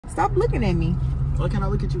Stop looking at me. What can I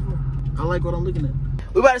look at you for? I like what I'm looking at.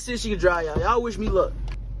 We about to see if she can drive, y'all. Y'all wish me luck.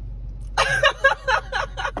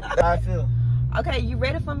 How I feel. Okay, you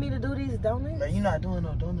ready for me to do these donuts? Man, you not doing no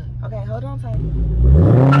donut. Okay, hold on tight.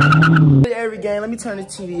 Daily Every Game. Let me turn this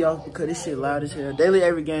TV off because this shit loud as hell. Daily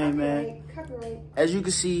Every Game, man. Copyright. As you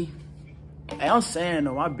can see, hey, I'm saying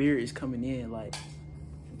though, my beard is coming in. Like,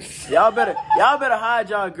 y'all better hide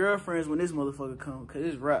y'all girlfriends when this motherfucker come, cause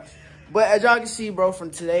it's rough. But as y'all can see, bro,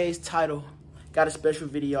 from today's title, got a special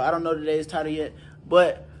video. I don't know today's title yet,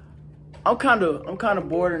 but I'm kind of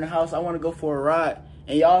bored in the house. I want to go for a ride.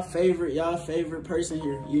 And y'all favorite person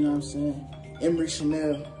here, you know what I'm saying? Emary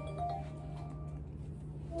Chanel.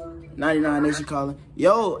 99 Nation calling.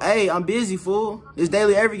 Yo, hey, I'm busy, fool. It's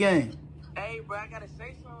Daily Every Game. Hey, bro, I gotta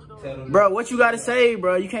say something, though. Bro, what you gotta say,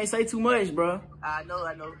 bro? You can't say too much, bro. I know.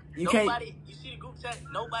 You see the group chat?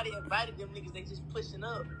 Nobody invited them niggas. They just pushing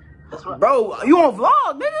up. That's right. Bro, you on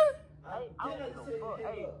vlog, nigga?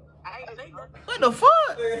 I ain't say nothing. What the fuck?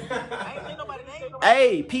 I ain't say nobody's name.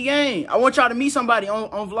 Hey, P-Gang, I want y'all to meet somebody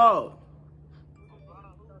on vlog.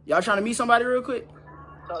 Y'all trying to meet somebody real quick?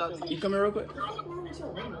 You come here real quick?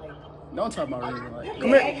 Don't talk about ring light.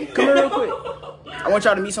 Come here real quick. I want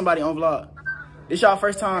y'all to meet somebody on vlog. It's y'all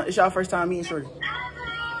first time meeting shorty.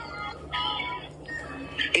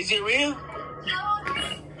 Is it real?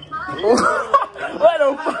 What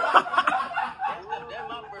the fuck?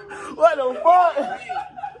 What the fuck?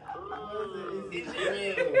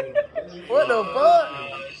 What the fuck?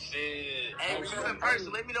 Hey, she's in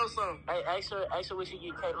person. Let me know something. Hey, ask her where she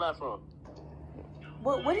get cake live from.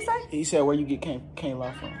 What did he say? He said where you get came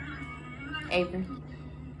live from. April.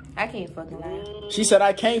 I can't fucking lie. She said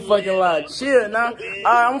I can't fucking lie. Chill now. Alright,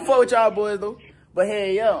 I'm gonna fuck with y'all boys though. But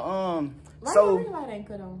hey, yeah, Why so your ring light ain't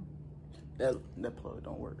cut on? that plug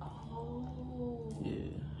don't work. Oh. Yeah.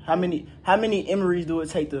 How many Emarys do it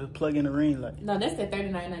take to plug in a ring light? No, that's the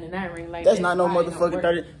 $39.99 ring light. That's not no motherfucking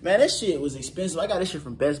 30. Man, that shit was expensive. I got this shit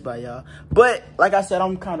from Best Buy, y'all. But like I said,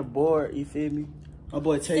 I'm kind of bored. You feel me? My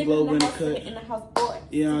boy Tay Globe in the cut. In the house, boy.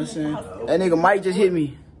 You know what I'm saying? That nigga Mike just hit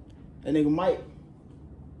me. That nigga Mike.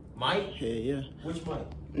 Mike? Yeah. Which Mike?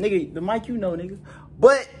 Nigga, the Mike you know, nigga.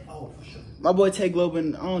 But oh, for sure. my boy Tay Globe, I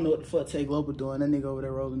don't know what the fuck Tay Globe doing. That nigga over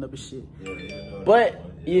there rolling up his shit. Yeah, but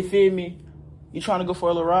you feel me? You trying to go for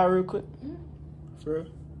a little ride real quick? For real?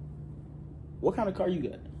 What kind of car you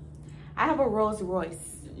got? I have a Rolls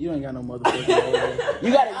Royce. You ain't got no motherfucking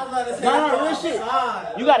You got no real shit.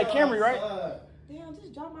 You got a Camry, right? Damn,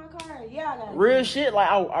 just drop my car. Yeah, I got it. Real shit? Like,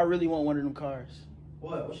 I really want one of them cars.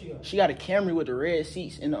 What she got? She got a Camry with the red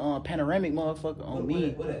seats and the panoramic motherfucker on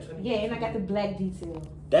me. Yeah, and I got the black detail.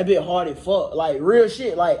 That bit hard as fuck. Like, real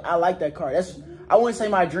shit. Like, I like that car. I wouldn't say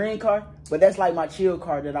my dream car, but that's like my chill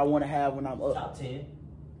car that I want to have when I'm up. Top 10.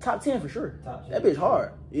 Top 10 for sure. Top 10. That bitch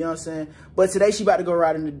hard. You know what I'm saying? But today she about to go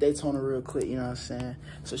ride in the Daytona real quick. You know what I'm saying?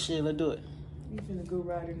 So shit, let's do it. You finna go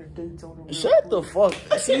ride in the Daytona real Shut quick. the fuck.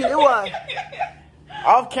 See, it was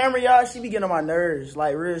off camera, y'all. She be getting on my nerves.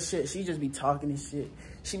 Like, real shit. She just be talking and shit.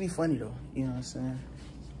 She be funny though. You know what I'm saying?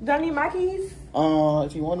 Do I need my keys?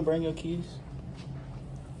 If you want to bring your keys.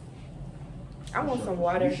 I want some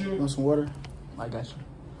water. You want some water? I got you.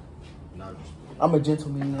 No, I'm a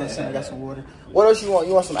gentleman, you know what I'm saying? I got some water. What else you want?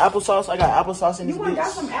 You want some applesauce? I got applesauce in this bitch. You got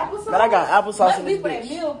some applesauce? Man, I got applesauce in this Must be for that bitch.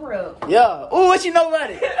 meal prep. Yeah. Ooh, what you know about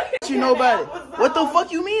it? What you know about it? What the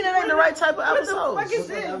fuck you mean? That ain't the right type of applesauce. What the fuck is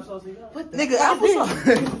this? Nigga,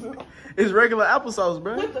 applesauce. It's regular applesauce,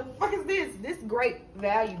 bro. What the fuck is this? This great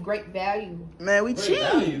value. Man, we cheap.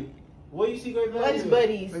 What you see great value? Lunch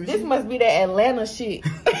buddies. This must be that Atlanta shit.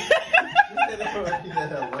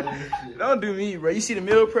 Don't do me, bro. You see the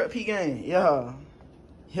meal prep P-Gang? Yeah.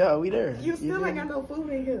 Yeah, we there. You still ain't got no food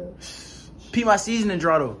in here. P my seasoning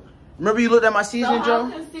draw though. Remember you looked at my seasoning draw?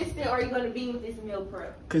 So how consistent are you gonna be with this meal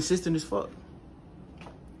prep? Consistent as fuck.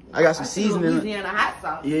 I got some seasoning. Louisiana hot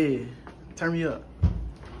sauce. Yeah. Turn me up.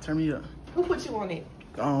 Turn me up. Who put you on it?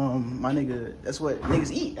 My nigga, that's what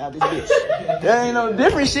niggas eat out this bitch. That ain't no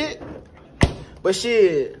different shit. But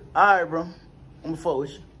shit, alright, bro. I'ma fuck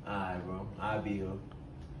with you. Alright, bro. I'll be here.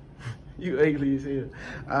 You ugly as hell.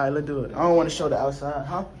 Alright, let's do it. I don't want to show the outside,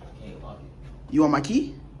 huh? Can't lock it. You want my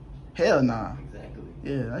key? Hell nah. Exactly.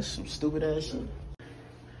 Yeah, that's some stupid ass shit.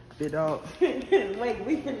 Big dog. Wait,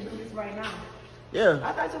 we finna do this right now. Yeah.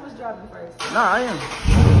 I thought you was driving first. Nah, I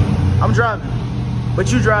am. I'm driving.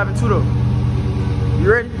 But you driving too though.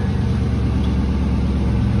 You ready?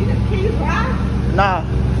 Can you drive? Nah.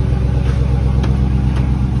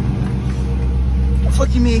 What the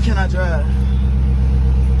fuck you mean can I drive?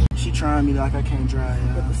 She trying me like I can't drive,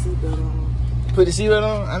 Put the y'all. seatbelt on. Put the seatbelt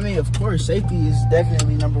on? I mean, of course, safety is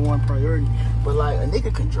definitely #1 priority. But, like, a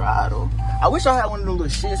nigga can drive, though. I wish I had one of those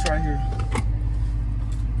little shits right here.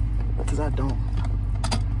 Because I don't.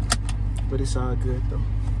 But it's all good, though.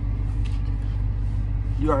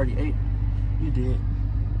 You already ate? You did.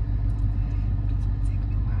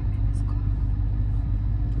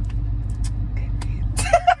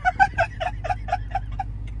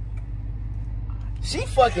 She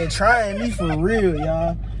fucking trying me for real,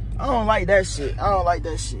 y'all. I don't like that shit. I don't like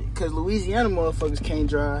that shit. Cause Louisiana motherfuckers can't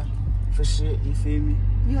drive for shit, you feel me?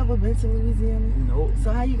 You ever been to Louisiana? Nope.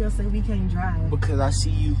 So how you gonna say we can't drive? Because I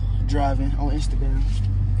see you driving on Instagram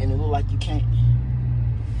and it look like you can't.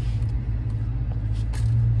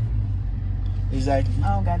 Exactly.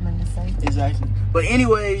 I don't got nothing to say. Exactly. But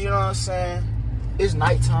anyways, you know what I'm saying? It's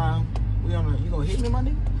nighttime. You gonna hit me, my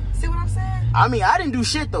nigga? See what I'm saying? I mean, I didn't do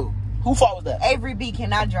shit though. Who fault was that? Avery B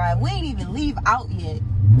cannot drive. We ain't even leave out yet.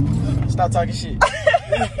 Stop talking shit.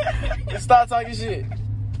 Stop talking shit.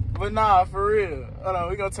 But nah, for real. Hold on,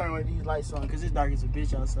 we gonna turn with these lights on because it's dark as a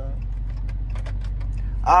bitch outside.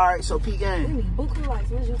 Alright, so P game. Wait, book lights.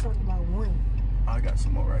 What you talking about? One. I got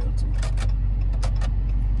some more right here too.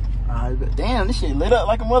 Alright, but damn, this shit lit up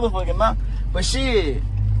like a motherfucker now. But shit,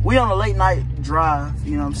 we on a late night drive,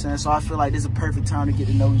 you know what I'm saying? So I feel like this is a perfect time to get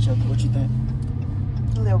to know each other. What you think?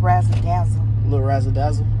 A little razzle dazzle. Little razzle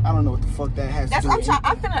dazzle. I don't know what the fuck that has to do with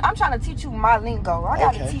I'm trying to teach you my lingo. I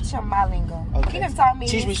gotta teach him my lingo. Okay. He done taught me.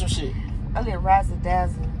 Teach me some shit. A little razzle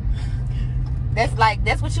dazzle.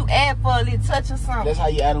 That's what you add for a little touch or something. That's how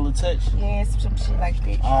you add a little touch. Yeah, some shit like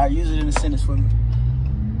that. Alright, use it in a sentence for me.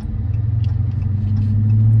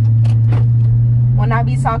 When I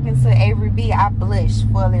be talking to Avery B, I blush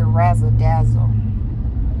for a little razzle dazzle.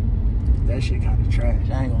 That shit kind of trash.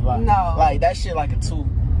 I ain't gonna lie. No. Like, that shit like a 2.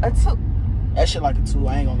 A 2. That shit like a 2.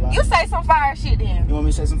 I ain't gonna lie. You say some fire shit then. You want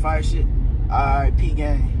me to say some fire shit? Alright, P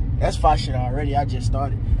gang. That's fire shit already. I just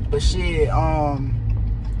started. But shit,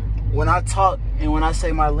 when I talk and when I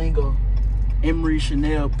say my lingo, Emary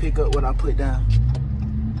Chanel pick up what I put down.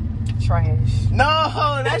 Trash. No,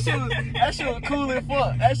 that shit was cool as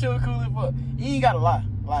fuck. That shit was cool as fuck. You ain't gotta lie.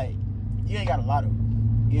 Like, you ain't gotta lie to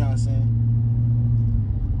me. You know what I'm saying?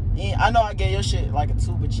 I know I gave your shit like a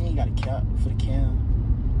 2, but you ain't got a cap for the cam.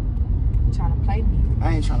 Trying to play me.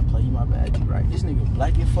 I ain't trying to play you, my bad. You right. This nigga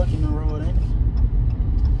black and fucking in the road, ain't it?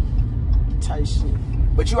 Tight shit.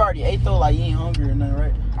 But you already ate though, like you ain't hungry or nothing,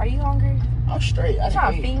 right? Are you hungry? I'm straight. I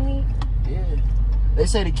trying to feed me? Yeah. They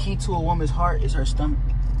say the key to a woman's heart is her stomach.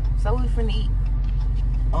 So we finna eat.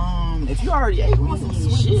 If you already ate, we want some ain't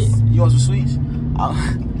sweets. shit. You want some sweets?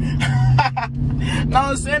 No,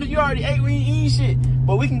 I'm saying if you already ate, we ain't eating shit.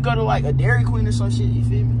 But we can go to like a Dairy Queen or some shit, you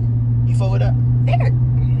feel me? You fuck with that? There.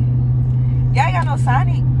 Y'all ain't got no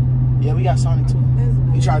Sonic? Yeah, we got Sonic too.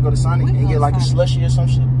 You trying to go to Sonic and get like a slushie or some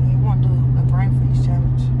shit? You want to do a brain freeze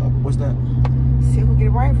challenge. What's that? See who get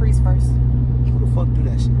a brain freeze first. Who the fuck do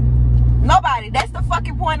that shit? Nobody. That's the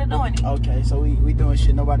fucking point of doing it. Okay, so we doing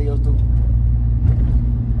shit nobody else do.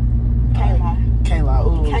 Can't lie. Can't lie.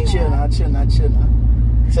 Ooh, Can't chill lie. now, chill now, chill now.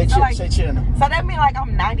 Say So chill, like, say chill now. So that mean like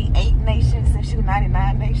I'm 98 nation since you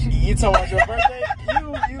 99 nation? You talking about your birthday?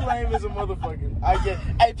 you lame as a motherfucker. I get.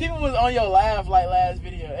 Hey, people was on your laugh like last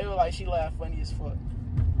video. They were like, she laughed funny as fuck.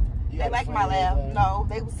 They like my laugh. No,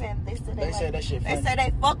 they was saying they said They said that shit funny. They said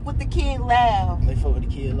they fuck with the kid laugh. They fuck with the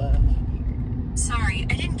kid laugh. Sorry,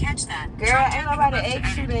 I didn't catch that. Girl, ain't nobody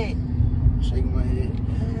asked you that. Shaking my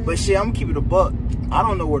head. But shit, I'm gonna keep it a buck. I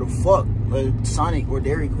don't know where the fuck Sonic or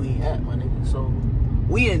Dairy Queen at, my nigga. So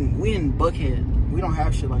we in Buckhead. We don't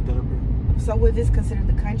have shit like that up here. So would this consider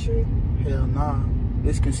the country? Hell nah.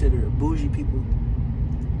 This considered bougie people.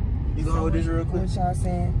 You gonna hold this real quick? What y'all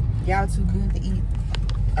saying? Y'all too good to eat.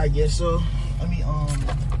 I guess so. Let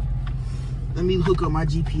me hook up my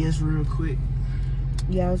GPS real quick.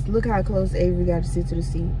 Y'all look how close Avery got to sit to the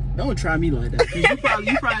seat. Don't try me like that. Cause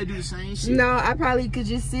you probably do the same shit. No, I probably could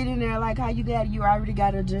just sit in there like how you already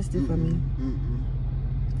got adjusted for me.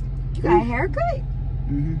 You got a haircut?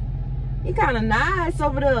 You kind of nice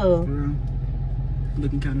over there. For real.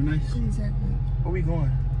 Looking kind of nice. Exactly. Where we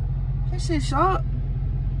going? That shit sharp.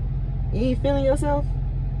 You ain't feeling yourself?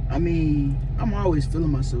 I mean, I'm always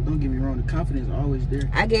feeling myself. Don't get me wrong. The confidence is always there.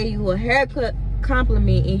 I gave you a haircut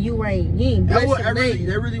compliment and you ain't blushing.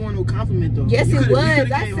 That really wasn't no compliment though. Yes, it was.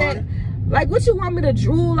 I said, harder. like, what you want me to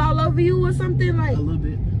drool all over you or something? Like, a little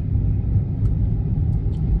bit.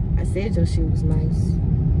 I said your shit was nice.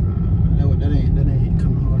 That ain't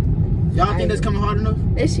coming hard. Y'all think that's coming hard enough?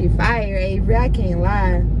 That shit fire, Avery. I can't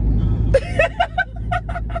lie. Nah.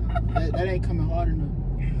 that ain't coming hard enough.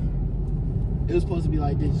 It was supposed to be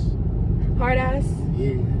like this. Hard ass?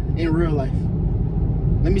 Yeah. In real life.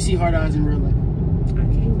 Let me see hard eyes in real life.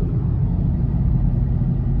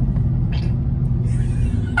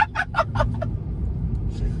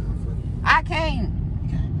 I can't.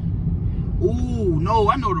 Okay. Ooh, no,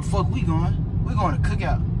 I know the fuck we going. We going to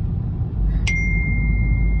Cookout.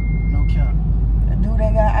 No cap. Do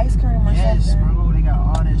they got ice cream or yes, something? Yes, bro. They got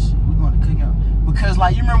all that shit. We going to Cookout. Because,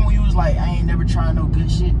 like, you remember when you was like, I ain't never tried no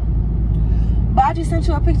good shit? But I just sent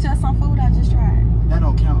you a picture of some food I just tried. That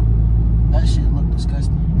don't count. That shit look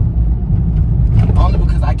disgusting. Only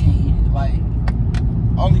because I can't eat it. Like,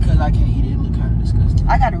 only because I can't eat it, it look kind of disgusting.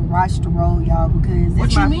 I gotta watch the road, y'all, because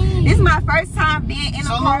what you mean? This is my first time being in a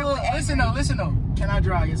car with listen though. Can I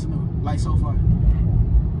drive? Yes or no? Like so far.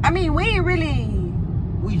 I mean, we ain't really.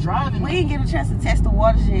 We driving. We didn't get a chance to test the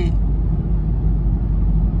waters yet.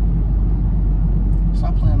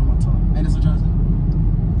 Stop playing on my tongue. And it's a Johnson.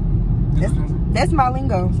 That's my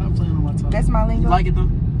lingo. Stop playing on my tongue. That's my lingo. You like it though?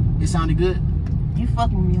 It sounded good. You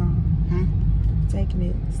fucking with me, huh? Hmm? Taking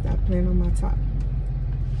it. Stop playing on my top.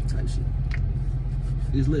 Type shit.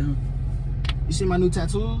 It's lit, huh? You see my new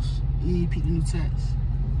tattoos? You need to peek the new tats.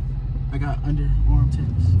 I got underarm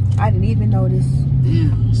tats. I didn't even notice.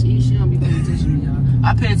 Damn. See, she don't be paying attention to y'all.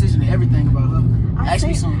 I pay attention to everything about her. Ask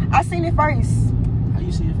me something. I seen it first. How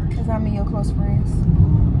you see it first? Because I'm in your close friends.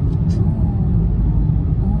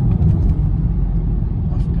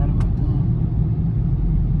 I forgot about them.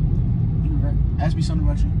 You right. Ask me something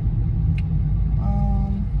about you.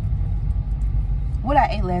 What I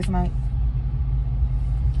ate last night.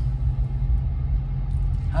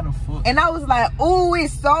 How the fuck? And I was like, ooh,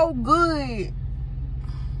 it's so good.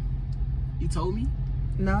 You told me?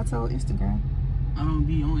 No, I told Instagram. I don't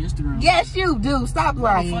be on Instagram. Yes, you do. Stop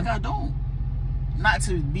lying. No, fuck, I don't. Not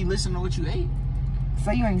to be listening to what you ate.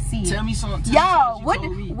 So you ain't see it. Tell me something. Y'all,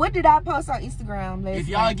 what did I post on Instagram last night? If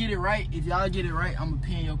y'all get it right, I'm gonna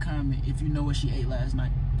pin your comment if you know what she ate last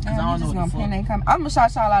night. Cause I don't know what the fuck. I'm gonna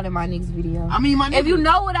shout y'all out in my next video. I mean, if you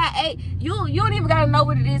know what I ate, you don't even gotta know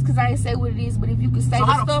what it is, cause I ain't say what it is. But if you could say so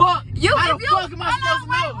the how stuff, the fuck am I supposed to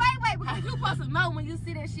know? Wait, because you supposed to know when you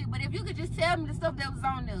see that shit. But if you could just tell me the stuff that was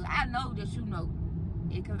on there, I know that you know.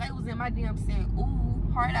 Cause they was in my DM saying,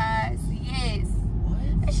 ooh, hard eyes, yes.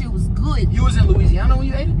 What? That shit was good. You was in Louisiana when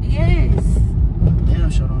you ate it? Yes. Damn,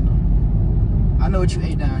 sure don't know. I know what you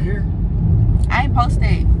ate down here. I ain't post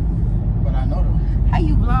that. But I know though. How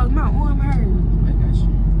you vlog? My arm hurt. I got you.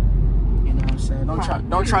 You know what I'm saying?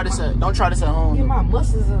 Don't try this at home. Get my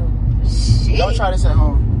muscles up. Shit. Don't try this at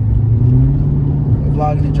home. We're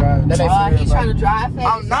vlogging and driving. That ain't for real, he trying to drive fast.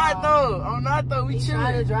 I'm not though. We chilling.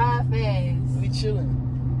 Trying to drive fast. We chilling.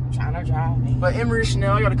 Trying to drive, man. But Emary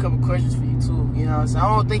Chanel, I got a couple questions for you too. You know what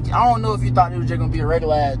I'm saying? I don't know if you thought it was just gonna be a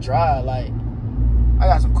regular ass drive. Like, I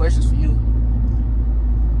got some questions for you.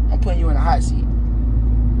 I'm putting you in a hot seat.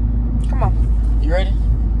 Come on. You ready?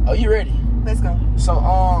 Oh, you ready? Let's go. So,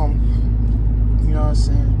 you know what I'm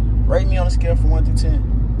saying? Rate me on a scale from 1 through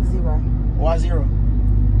 10. 0. Why 0?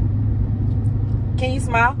 Can you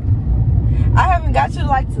smile? I haven't got you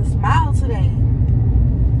like to smile today.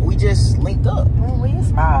 We just linked up. When you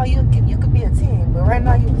smile, you could be a 10, but right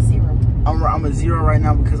now you're a 0. I'm a 0 right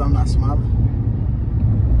now because I'm not smiling.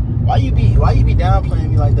 Why you be downplaying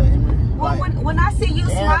me like that, Emary? Well, like, when I see you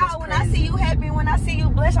smile, when I see you happy, when I see you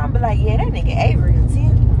blush, I'm be like, yeah, that nigga Avery a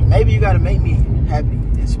 10. Maybe you gotta make me happy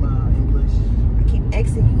and smile and blush. I keep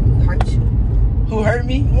asking you who hurt you. Who hurt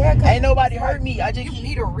me? Yeah, ain't nobody hurt me. I just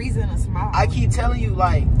need a reason to smile. I keep telling you,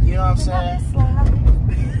 like, you know what I'm saying?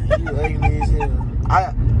 You ugly as hell.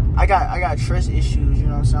 I got trust issues, you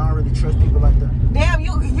know what I'm saying? I don't really trust people like that. Damn,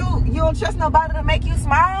 you don't trust nobody to make you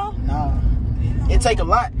smile? Nah. It take a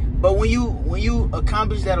lot. But when you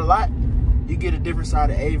accomplish that a lot, you get a different side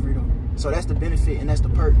of Avery though. So that's the benefit and that's the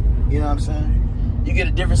perk. You know what I'm saying? You get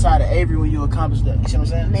a different side of Avery when you accomplish that. You see what I'm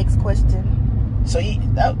saying? Next question. So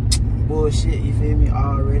that bullshit, you feel me,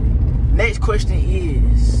 already. Next question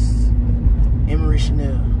is Emary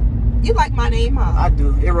Chanel. You like my name, huh? I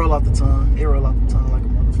do. It roll off the tongue. It roll off the tongue like a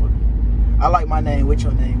motherfucker. I like my name with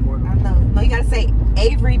your name more. I know. No, you gotta say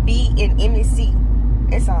Avery B and Emmy C.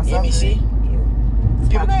 It sounds so Emmy C?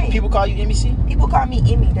 Yeah. People call you Emmy C? People call me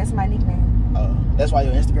Emmy. That's my nickname. That's why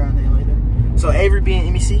your Instagram name like that. So Avery B and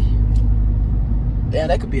Emmy C? Damn,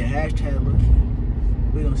 that could be a hashtag. Look,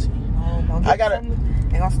 we gonna see. I gotta.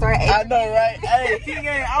 They gonna start. I know, right? Hey,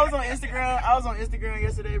 T-Gang, I was on Instagram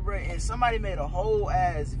yesterday, bro, and somebody made a whole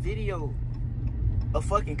ass video, a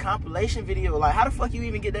fucking compilation video. Like, how the fuck you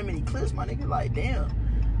even get that many clips, my nigga? Like, damn,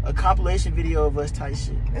 a compilation video of us type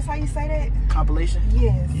shit. That's how you say that? Compilation?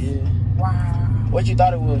 Yes. Yeah. Wow. What you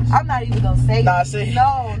thought it was? I'm not even gonna say it. Nah, say it.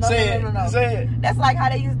 No. Say it. That's like how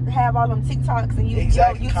they used to have all them TikToks and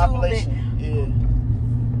exactly. YouTube Compilation. Yeah.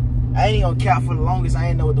 I ain't even gonna cap for the longest. I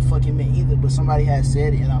ain't know what the fuck it meant either, but somebody had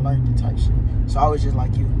said it and I learned the type shit. So I was just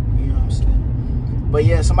like you know what I'm saying? But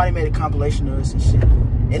yeah, somebody made a compilation of us and shit.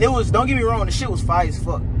 And it was, don't get me wrong, the shit was fire as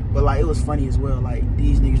fuck. But like, it was funny as well. Like,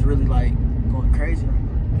 these niggas really like going crazy right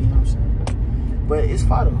now. You know what I'm saying? But it's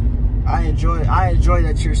fire though. I enjoy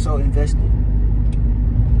that you're so invested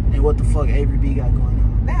in what the fuck Avery B got going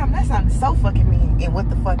on. Damn, that sounded so fucking mean. And what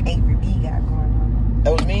the fuck Avery B got going on?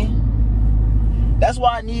 That was me. That's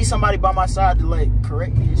why I need somebody by my side to like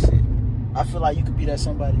correct me and shit. I feel like you could be that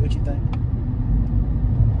somebody. What you think?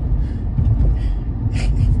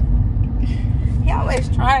 He always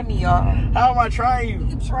trying me, y'all. How am I trying you?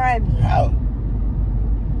 You trying me. How?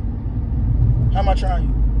 How am I trying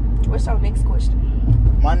you? What's your next question?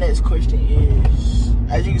 My next question is,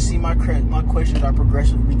 as you can see, my questions are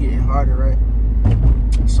progressively getting harder, right?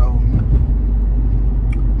 So,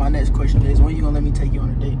 my next question is, when you gonna let me take you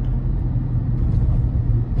on a date?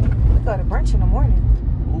 We go to brunch in the morning.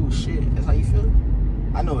 Oh shit, that's how you feel?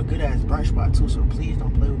 I know a good ass brunch spot too, so please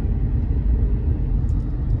don't play with me.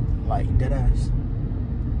 Like, dead ass.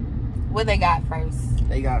 What they got first?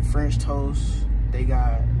 They got French toast. They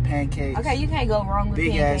got pancakes. Okay, you can't go wrong with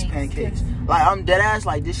big pancakes. Ass pancakes. Like, I'm dead ass.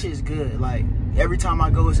 Like, this shit's good. Like, every time I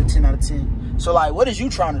go, it's a 10 out of 10. So, like, what is you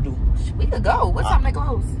trying to do? We could go. What time they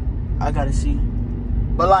close? I gotta see.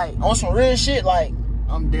 But like, on some real shit, like,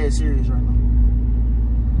 I'm dead serious right now.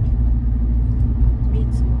 Me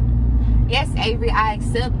too. Yes, Avery, I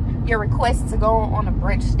accept your request to go on a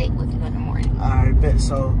brunch date with you in the morning. Alright, bet.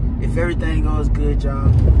 So, if everything goes good,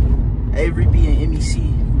 y'all, Avery B and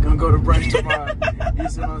MEC gonna go to brunch tomorrow. You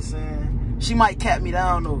see what I'm saying? She might cap me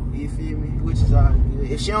down though, you feel me? Which is alright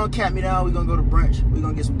good. If she don't cap me down, we gonna go to brunch. We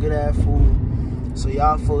gonna get some good ass food. So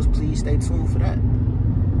y'all folks, please stay tuned for that.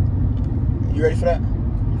 You ready for that?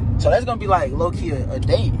 So that's gonna be like low-key a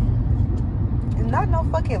date. Not no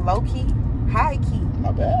fucking low-key, high-key.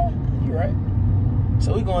 My bad. You right.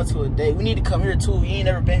 So we going to a date. We need to come here too. You ain't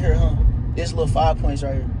never been here, huh? This little 5 points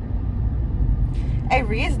right here.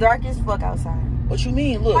 Avery, it's dark as fuck outside. What you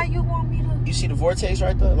mean? Look. Why you want me to? You see the vortex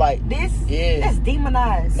right there? Like This? Yeah. That's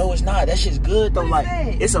demonized. No, it's not. That shit's good though. What is Like,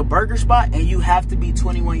 that? it's a burger spot and you have to be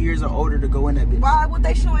 21 years or older to go in that bitch. Why would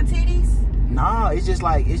they showing titties? Nah, it's just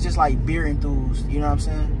like beer enthused. You know what I'm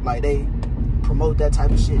saying? Like, they promote that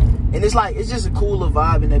type of shit. And it's like, it's just a cooler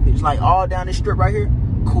vibe in that bitch. Like, all down this strip right here,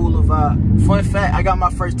 cooler vibe. Fun fact, I got my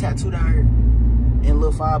first tattoo down here in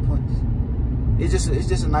little 5 points. It's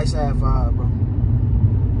just a nice ass vibe, bro.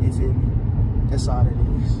 You feel me? That's all that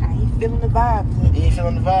is. I ain't feeling the vibe yet. You ain't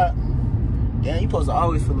feeling the vibe? Damn, you supposed to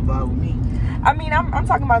always feel the vibe with me. I mean, I'm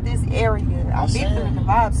talking about this area. I've been feeling the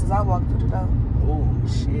vibe since I walked through the door. Oh,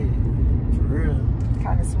 shit. For real.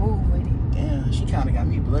 Kind of smooth with it. Damn, she kind of got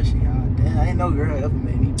me blushing, y'all. Damn, I ain't no girl ever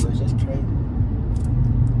made me blush. That's crazy.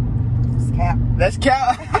 It's cap. That's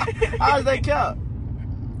cap. How's that cap?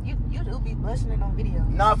 You do be blushing in on video.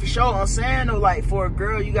 Nah, for sure. I'm saying though, like, for a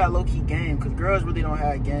girl, you got low-key game, because girls really don't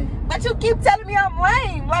have game. But you keep telling me I'm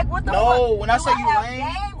lame. Like, what the fuck? No, when I say you have lame,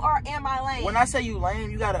 game or am I lame? when I say you lame,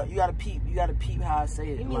 you gotta peep how I say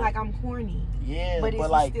it. You mean like I'm corny? Yeah, but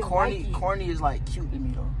like still corny like corny is like cute to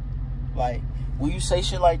me though. Like, when you say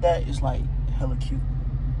shit like that, it's like hella cute.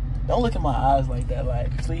 Don't look in my eyes like that.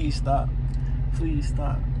 Like, please stop. Please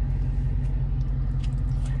stop.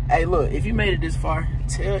 Hey, look, if you made it this far,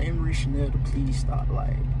 tell Emary Chanel to please stop.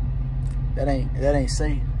 Like, that ain't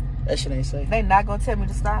safe. That shit ain't safe. They not gonna tell me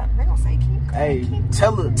to stop. They gonna say keep. Hey,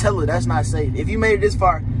 tell her that's not safe. If you made it this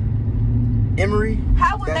far, Emary,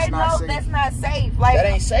 how would they know safe. That's not safe? Like, that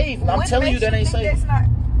ain't safe. I'm telling you that ain't safe. That's not.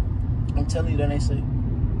 I'm telling you that ain't safe.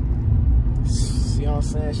 See what I'm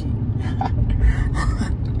saying?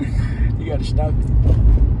 You gotta stop it.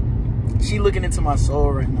 She looking into my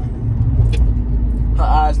soul right now. Her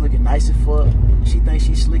eyes looking nice as fuck. She thinks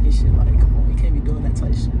she's slick and shit. Like, come on, you can't be doing that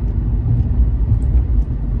type shit. You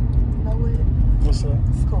know what? What's up?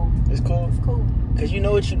 It's cool. It's cool? It's cool. Cause you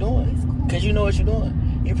know what you're doing. It's cool. Cause you know what you're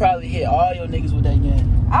doing. You probably hit all your niggas with that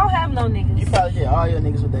game. I don't have no niggas. You probably hit all your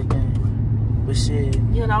niggas with that game. But shit,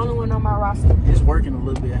 You're the only one on my roster. it's working a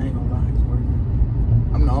little bit. I ain't gonna lie, it's working.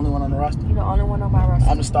 I'm the only one on the roster. You're the only one on my roster.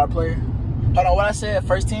 I'm the star player. Hold on, what I said?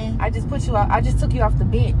 First team? I just put you out. I just took you off the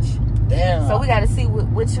bench. Damn. So we got to see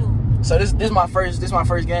what you. So this my first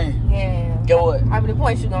game. Yeah. Get what? How many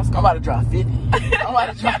points you gonna score? I'm about to drop 50. I'm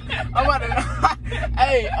about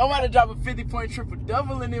to drop a 50-point triple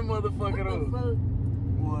double in this motherfucker though.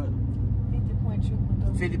 What? 50-point triple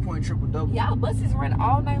double. 50-point triple double. Y'all buses run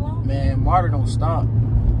all night long. Man, Martyr don't stop.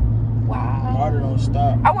 Wow. Martyr don't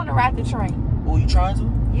stop. I want to ride the train. Oh, you trying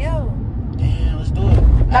to? Yeah. Damn, let's do it.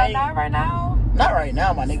 Not right now. Not right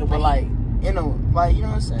now, my nigga, but like, you know what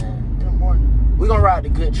I'm saying? morning. We gonna ride the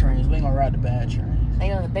good trains. We ain't gonna ride the bad trains. They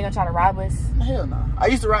gonna try to rob us? Hell no. I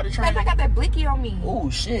used to ride the train. I got that blicky on me. Oh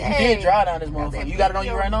shit, Hey, you did drive down this motherfucker. You got it on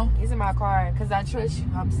you right now? It's in my car, cause I trust you.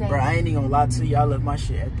 I'm saying. Bro, I ain't even gonna lie to you. I left my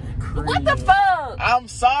shit at the crib. What the fuck? I'm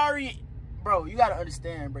sorry. Bro, you gotta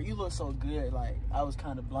understand, bro. You look so good. Like, I was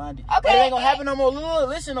kind of blinded. Okay. But it ain't gonna happen no more. Look,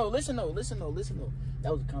 listen though. That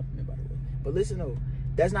was a compliment, by the way. But listen though.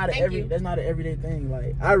 That's not an everyday thing.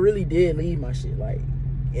 Like, I really did leave my shit. Like,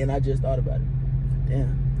 and I just thought about it.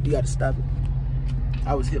 Damn, you gotta stop it.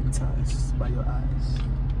 I was hypnotized by your eyes.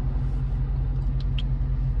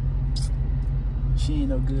 She ain't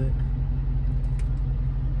no good.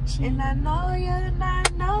 And I know you're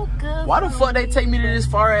not no good. Why the fuck they take me to this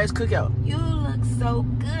far ass cookout? You look so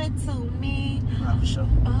good to me. Nah, for sure.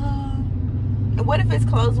 What if it's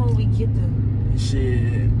closed when we get there?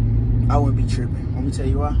 Shit, I wouldn't be tripping. Let me tell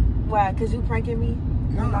you why. Why? Cause you pranking me?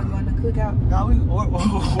 No. We're not going to cookout. No,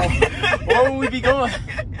 where would we be going?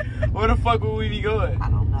 Where the fuck would we be going? I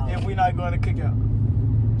don't know. If we not going to cookout.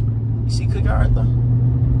 You see cookout right there?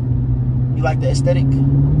 You like the aesthetic?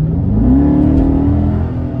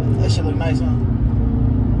 That shit look nice, huh?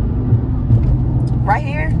 Right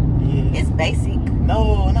here? Yeah. It's basic.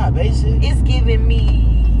 No, not basic. It's giving me.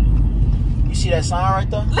 You see that sign right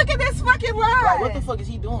there? Look at this fucking line. Like, what the fuck is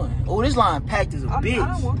he doing? Oh, this line packed as a bitch.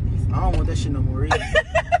 I don't want this. I don't want that shit no more either.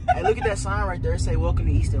 Hey, look at that sign right there. It say, welcome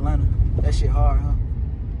to East Atlanta. That shit hard, huh?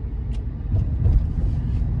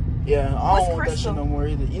 Yeah, I don't want that shit no more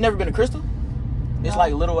either. You never been to Crystal? It's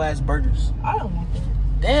like little ass burgers. I don't want that.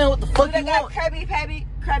 Damn, what the fuck They you got want? Krabby Patties.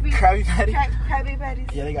 Krabby Patty? Krabby Patties.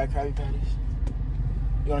 Yeah, they got Krabby Patties.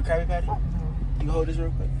 You want a Krabby Patty? No. You can hold this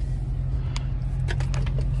real quick.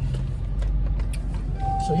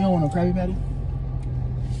 So you don't want a Krabby Patty?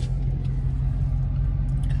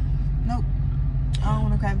 Nope. I don't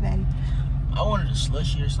want a Krabby Patty. I wanted a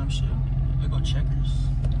slushy or some shit. They go Checkers.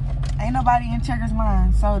 Ain't nobody in Checkers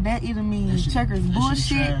line, so that either means That shit- Checkers that shit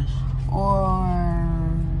bullshit trash. or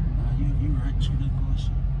Nah, you right. Checkers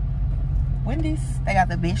bullshit. Wendy's. They got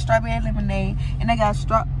the big strawberry lemonade and they got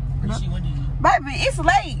Where you see Wendy's at? Baby, it's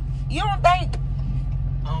late. You don't think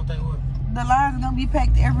I don't think what? the lines are gonna be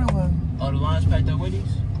packed everywhere? Oh, the lines packed at Wendy's?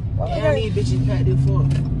 Well, Yeah, these bitches packed it for.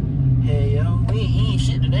 Hey, yo, we ain't eating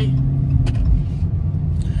shit today.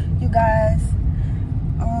 You guys,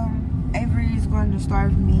 Avery is going to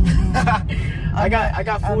starve me. And I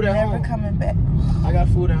got food at home. I'm never coming back. I got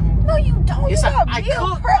food at home. No, you don't. Yes, You got I meal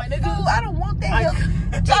cook, prep my nigga. food. I don't want that. I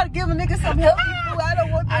You try to give a nigga some healthy food. I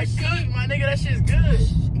don't want that I shit. cook, my nigga. That shit's good.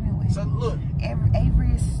 Anyway, So look,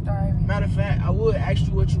 Avery is starving. matter of fact, I would ask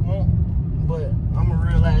you what you want, but I'm a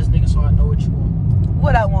real ass nigga, so I know what you want.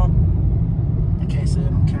 What I want? You can't say it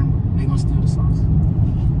on camera. They gonna steal the sauce.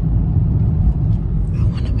 I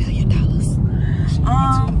want $1 million.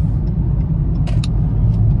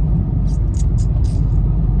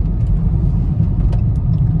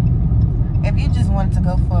 If you just wanted to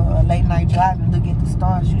go for a late night drive and look at the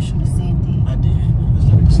stars, you should have said that. I did. Let's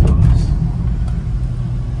look at the stars.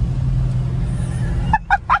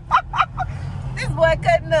 This boy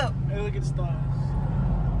cutting up. Hey, look at the stars.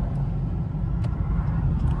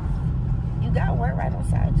 You got one right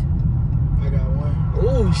beside you. I got one.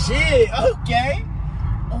 Oh shit. Okay.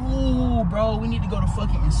 Oh, bro, we need to go to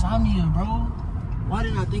fucking Insomnia, bro. Why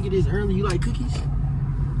didn't I think of this early? You like cookies?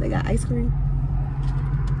 They got ice cream.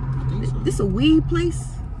 I think so. This a weed place?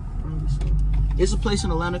 Probably so. It's a place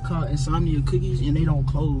in Atlanta called Insomnia Cookies, and they don't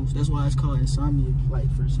close. That's why it's called Insomnia, like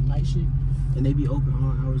for some night shit. And they be open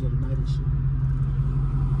all hours of the night and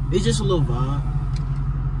shit. It's just a little vibe.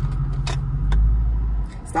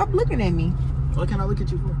 Stop looking at me. What can I look at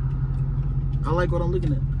you for? I like what I'm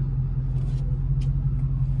looking at.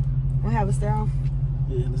 We'll have a stare off?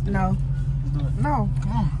 Yeah, let's do it. No. Let's do it. No.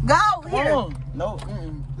 Come on. Go Come here. on. No.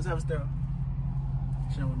 Let's have a stare.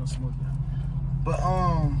 She don't want no smoke now. But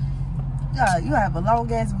Yeah, you have a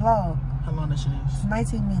long ass vlog. how long that shit is? It's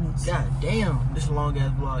 19 minutes. God damn, this is a long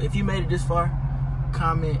ass vlog. If you made it this far,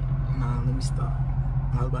 comment. Nah, let me stop.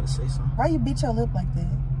 I was about to say something. Why you beat your lip like that?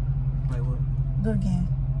 Like what? Do it again.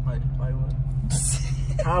 Like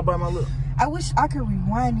what? How about my lip? I wish I could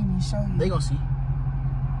rewind it and show you. They gonna see.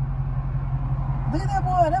 Look at that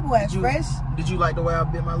boy. That boy is fresh. Did you like the way I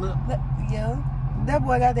bit my lip? Yeah. That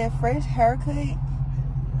boy got that fresh haircut.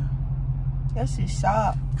 That shit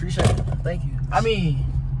sharp. Appreciate it. Thank you. I mean,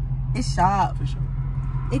 It's sharp. for sure.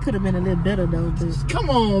 It could have been a little better though, but Come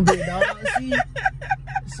on, big dog. See,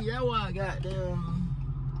 that's why I got damn.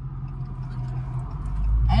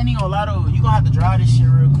 I ain't even gonna lie though. You gonna have to dry this shit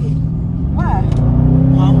real quick. why?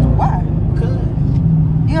 Huh? Why? Cause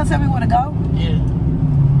You gonna tell me where to go? yeah.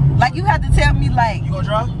 Like you have to tell me like, You gonna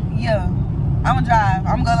dry? Yeah. I'm gonna drive.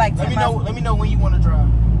 I'm gonna go like 10 miles. Let me know when you want to drive.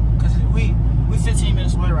 Cause we 15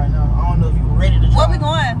 minutes away right now. I don't know if you were ready to drive. Where we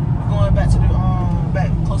going? We're going back to the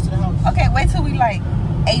back close to the house. Okay, wait till we like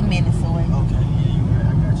 8 minutes away. Okay, yeah, you right.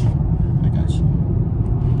 I got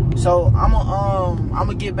you. So I'm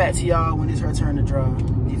gonna get back to y'all when it's her turn to drive.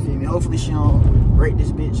 You feel me? Hopefully she don't wreck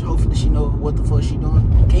this bitch. Hopefully she know what the fuck she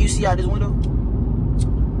doing. Can you see out this window?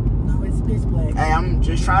 No, it's pitch black. Hey, I'm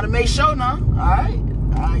just trying to make sure now.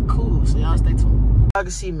 Alright, cool. So y'all stay tuned. I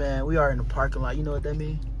can see, man, we are in the parking lot. You know what that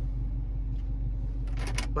means?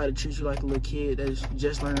 About to treat you like a little kid that's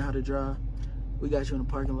just learning how to drive. We got you in the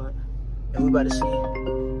parking lot. And we about to see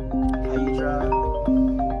how you drive.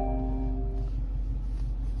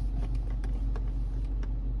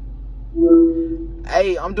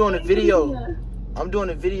 Hey, I'm doing a video.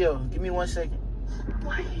 Give me 1 second.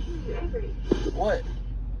 Why are you angry? What?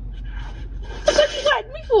 What you like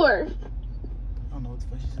me for? I don't know what the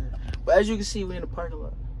fuck she said. But as you can see, we in the parking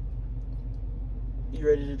lot. You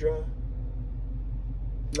ready to drive?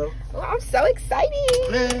 No? Oh, I'm so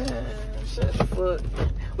excited. Man, shut the fuck.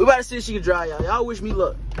 We about to see if she can drive, y'all. Y'all wish me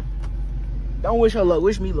luck. Don't wish her luck.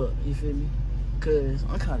 Wish me luck. You feel me? Cause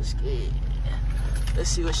I'm kind of scared. Let's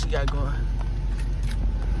see what she got going.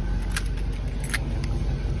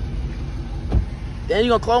 Then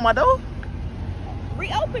you gonna close my door?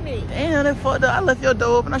 Reopen it. Damn, that fucked up. I left your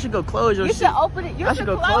door open. I should go close your shit. You should open it. You should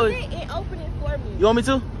go close it and open it for me. You want me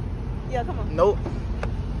to? Yeah, come on. Nope.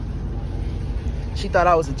 She thought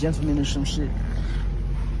I was a gentleman or some shit.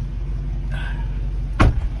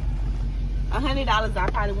 $100, I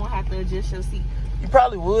probably won't have to adjust your seat. You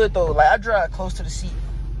probably would though. Like I drive close to the seat.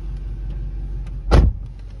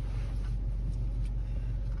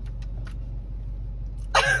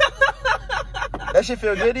 That shit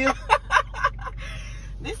feel good to you?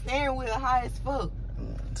 This steering wheel high as fuck.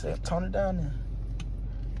 Tone it down then.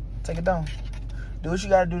 Take it down. Do what you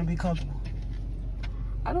gotta do to be comfortable.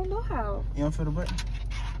 I don't know how. You don't feel the button?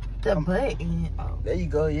 The button. Oh. There you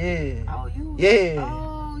go, yeah. Oh, you. Yeah.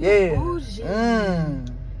 Oh, you yeah. bougie.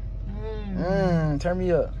 Turn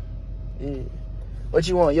me up. Yeah. What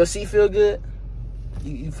you want? Your seat feel good?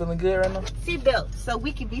 You feeling good right now? Seatbelt, so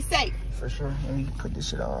we can be safe. For sure. Let me put this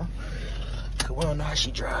shit on. Cause we don't know how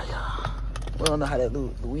she drive, y'all. We don't know how that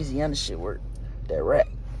Louisiana shit work. That rack.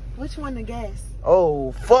 Which one the gas?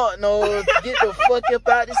 Oh, fuck no. Get the fuck up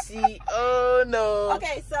out the seat. Oh, no.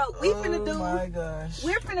 Okay, so we finna do... Oh, my gosh.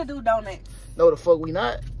 We're finna do donuts. No, the fuck we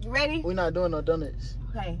not. You ready? We not doing no donuts.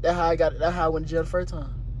 Okay. That's how I went to jail the first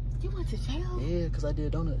time. You went to jail? Yeah, because I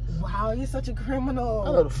did donuts. Wow, you're such a criminal.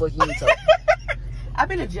 I know the fuck you ain't talking. I've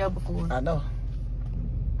been in jail before. I know.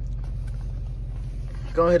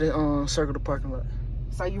 Go ahead and circle the parking lot.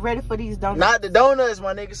 So you ready for these donuts? Not the donuts,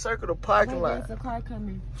 my nigga. Circle the parking lot. There's a car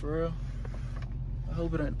coming. For real? I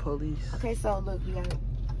hope it ain't the police. Okay, so look, you gotta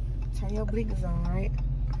turn your blinkers on, right?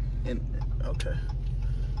 And okay.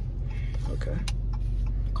 Okay.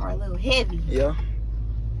 Car a little heavy. Yeah.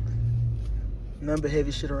 Nothing but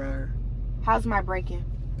heavy shit around her. How's my braking?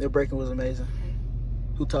 Your braking was amazing. Okay.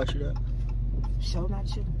 Who taught you that? Show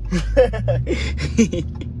not you.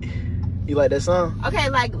 You like that song? Okay,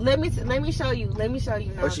 like let me show you. Let me show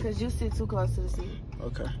you now, What you- cause you sit too close to the seat.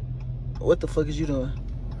 Okay. What the fuck is you doing?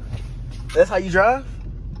 That's how you drive?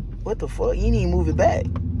 What the fuck? You need to move it back.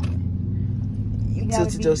 You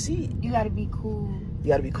tilted your seat. You gotta be cool. You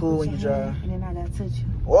gotta be cool when you drive. And then I gotta touch you.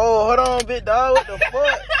 Whoa, hold on, big dog. What the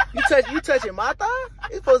fuck? You touching my thigh?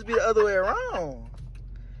 It's supposed to be the other way around.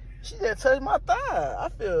 She just touched my thigh. I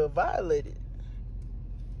feel violated.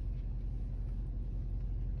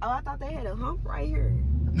 Oh, I thought they had a hump right here.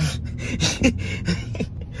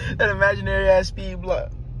 That imaginary ass speed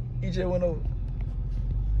block. You just went over.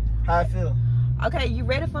 How I feel? Okay, you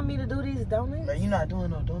ready for me to do these donuts? Man, you're not doing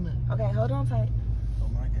no donut. Okay, hold on tight. Oh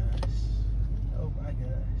my gosh. Oh my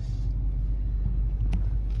gosh.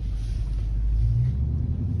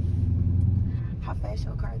 How fast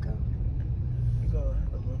your car go? You go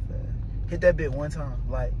a little fast. Hit that bit one time.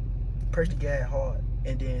 Like, press the gas hard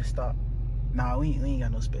and then stop. Nah, we ain't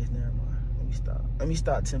got no space there anymore. Let me stop. Let me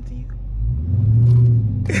stop tempting you.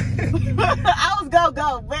 I was gonna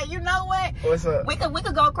go, but you know what? What's up? We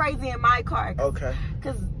could go crazy in my car. Okay.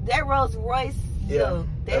 Cause that Rolls Royce, Yeah.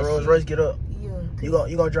 That Rolls shit- Royce, get up. Yeah.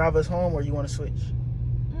 You gonna drive us home or you want to switch?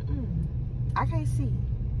 I can't see.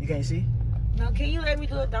 You can't see? No, can you let me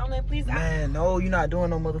do a donut, please? Man, no, you're not doing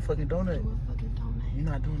no motherfucking donut. Do a fucking donut. You're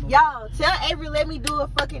not doing no. Y'all, tell Avery let me do a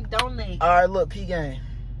fucking donut. All right, look, P gang.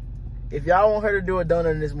 If y'all want her to do a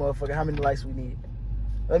donut in this motherfucker, how many likes we need?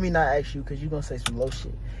 Let me not ask you because you're going to say some low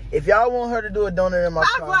shit. If y'all want her to do a donut in my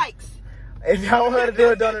 5 car. likes. If y'all want her to do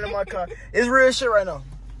a donut in my car. It's real shit right now.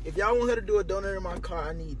 If y'all want her to do a donut in my car,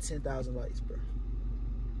 I need 10,000 likes, bro.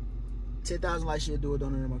 10,000 likes, she'll do a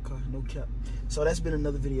donut in my car. No cap. So that's been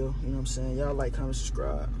another video. You know what I'm saying? Y'all like, comment,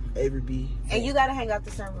 subscribe. Avery B. And you gotta hang out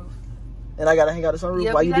the sunroof. And I gotta hang out the sunroof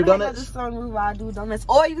Yep, while you do gotta donuts? hang out the sunroof while I do donuts.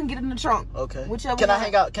 Or you can get in the trunk. Okay. Whichever Can I one.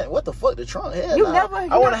 hang out? What the fuck? The trunk? Hell You nah. never.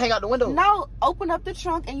 I want to hang out the window. No, open up the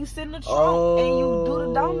trunk and you sit in the trunk and you do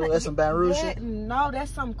the donut. That's some Baton Rouge shit? No,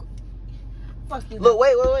 that's some. Fuck you. Look,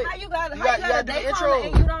 wait. How you gotta You gotta do the intro.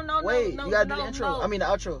 And you don't know. Wait, no, you gotta no, do the intro. no. I mean the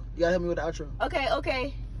outro. You gotta help me with the outro.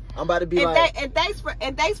 Okay. I'm about to be and like. and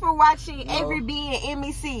thanks for watching No. Every B and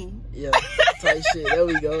MEC. Yeah, tight shit. There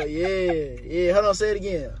we go. Yeah. Hold on, say it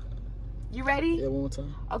again. You ready? Yeah, one more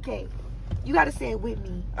time. Okay. You gotta say it with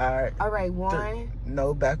me. All right. 1,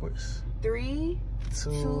 No, backwards. 3,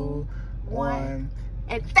 2, 1.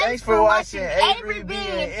 And Thanks for watching Avery B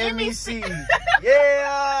and MEC.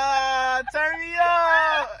 Yeah, turn me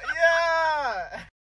up. Yeah.